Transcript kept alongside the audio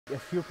A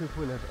few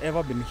people have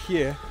ever been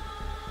here.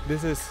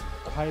 This is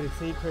quite a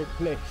sacred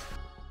place.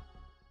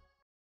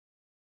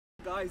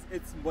 Guys,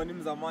 it's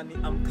Mbonim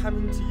Zamani. I'm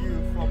coming to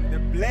you from the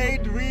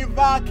Blyde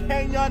River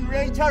Canyon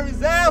Nature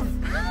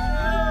Reserve.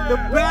 The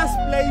best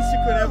place you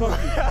could ever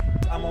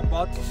be. I'm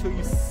about to show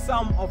you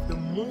some of the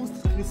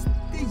most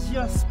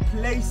prestigious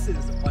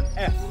places on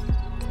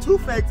earth. Two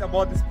facts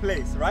about this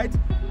place, right?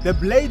 The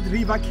Blyde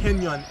River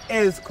Canyon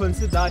is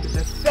considered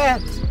the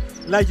third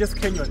largest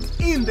canyon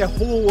in the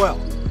whole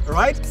world,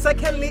 right?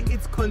 Secondly,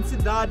 it's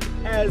considered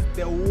as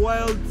the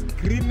world's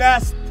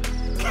greenest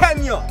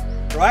canyon,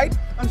 right?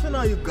 I'm sure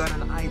now you've got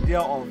an idea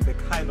of the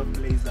kind of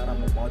place that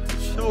I'm about to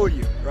show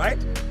you, right?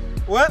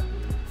 Well,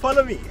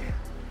 follow me.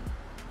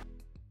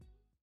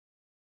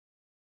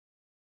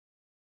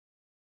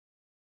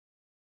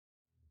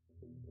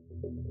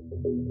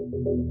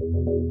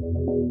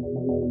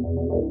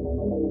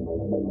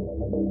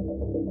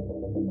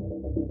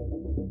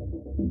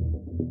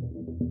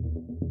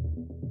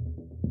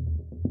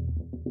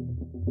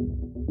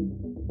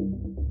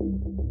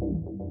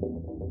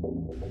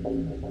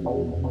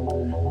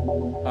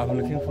 I'm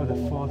looking for the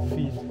 4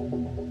 feet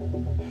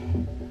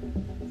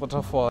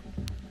waterfall,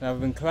 and I've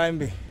been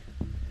climbing.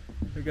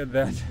 Look at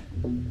that.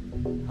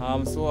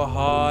 I'm so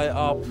high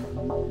up,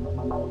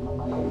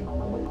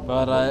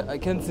 but I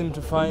can't seem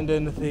to find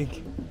anything,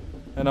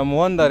 and I'm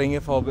wondering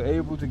if I'll be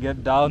able to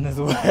get down as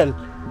well.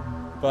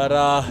 But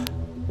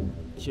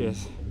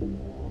cheers.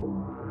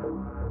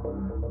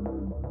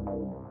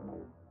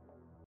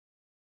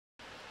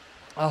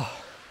 Oh,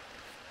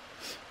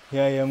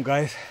 here I am,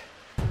 guys.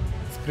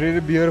 It's pretty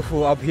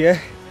beautiful up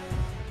here.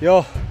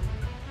 Yo,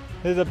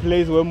 this is a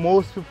place where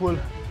most people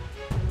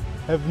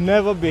have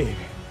never been.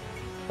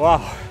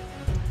 Wow,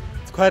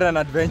 it's quite an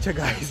adventure,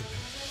 guys.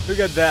 Look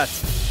at that.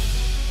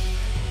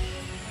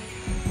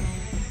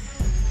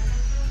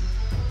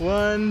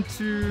 1,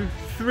 2,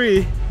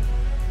 3,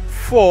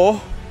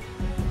 4.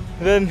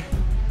 Then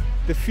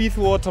the 5th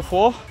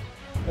waterfall,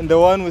 and the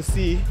one we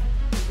see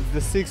is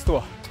the 6th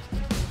one.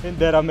 Isn't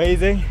that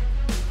amazing?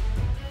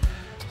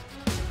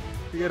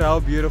 Look at how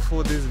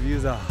beautiful these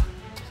views are.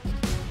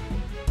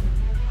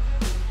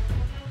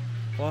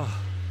 Wow.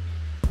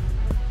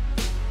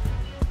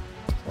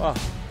 Wow.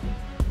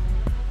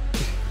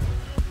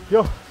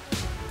 Yo,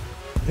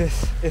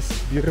 this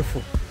is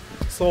beautiful.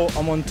 So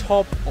I'm on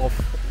top of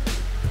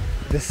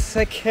the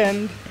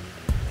 2nd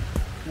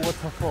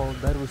waterfall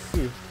that we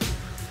see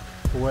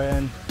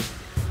when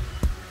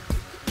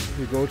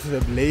we go to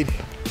the Blyde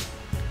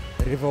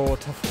River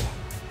waterfall.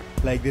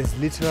 Like, there's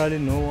literally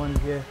no one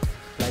here.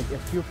 Like, a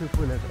few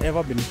people have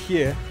ever been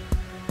here.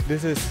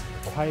 This is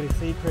quite a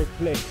sacred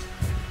place.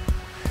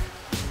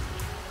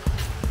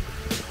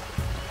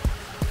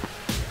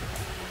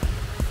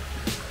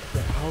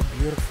 Look at how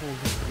beautiful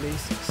this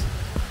place is.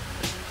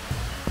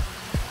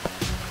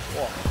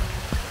 Wow.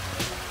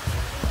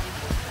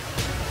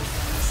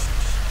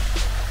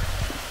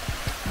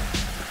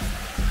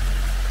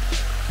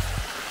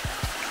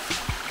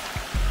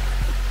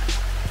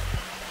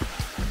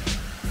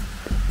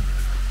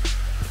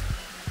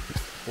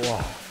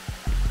 Wow,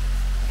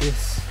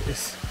 this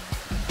is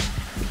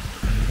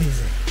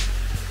amazing.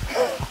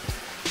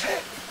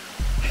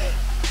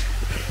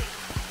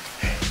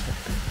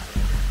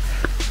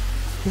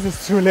 This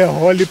is truly a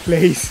holy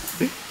place.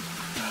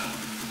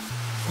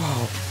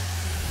 Wow.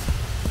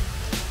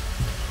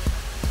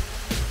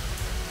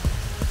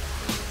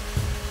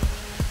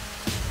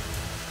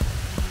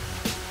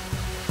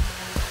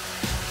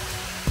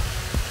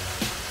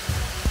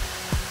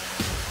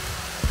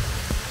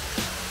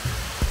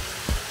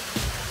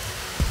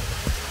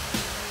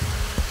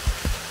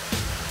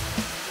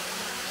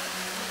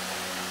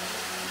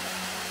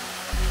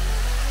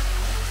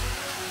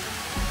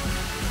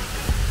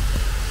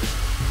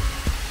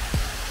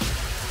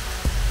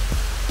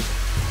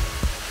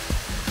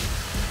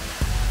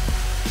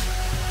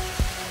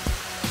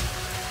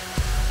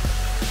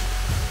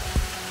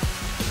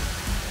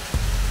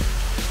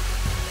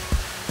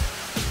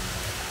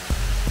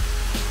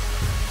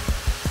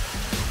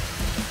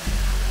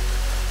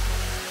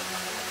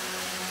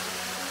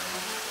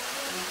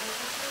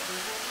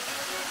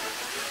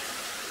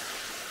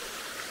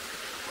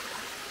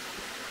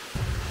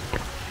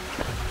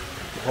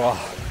 Wow.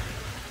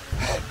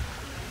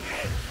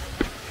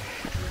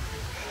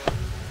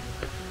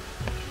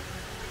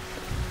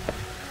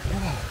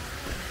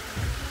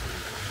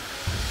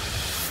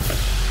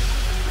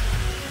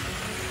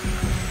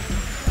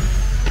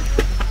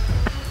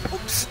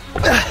 Oops.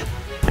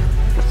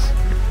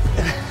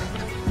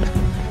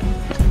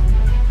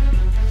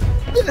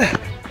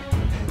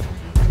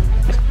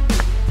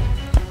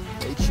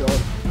 Great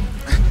shot.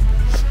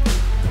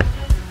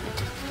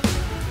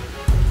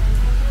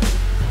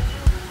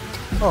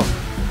 Oh.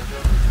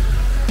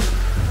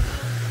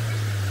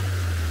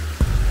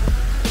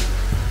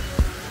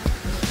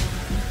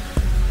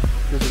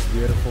 This is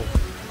beautiful.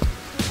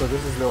 So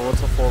this is the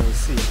waterfall we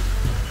see.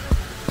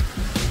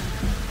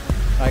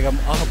 Like, I'm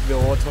up the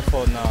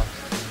waterfall now.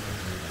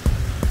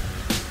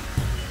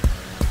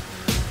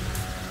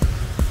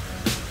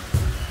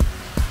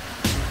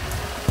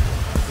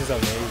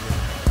 amazing.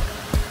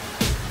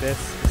 This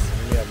is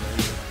really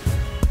amazing.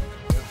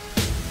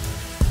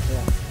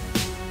 Yeah.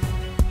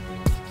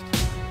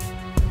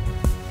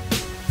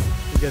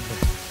 Look at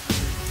that.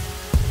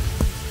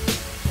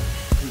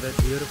 Isn't that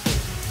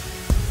beautiful?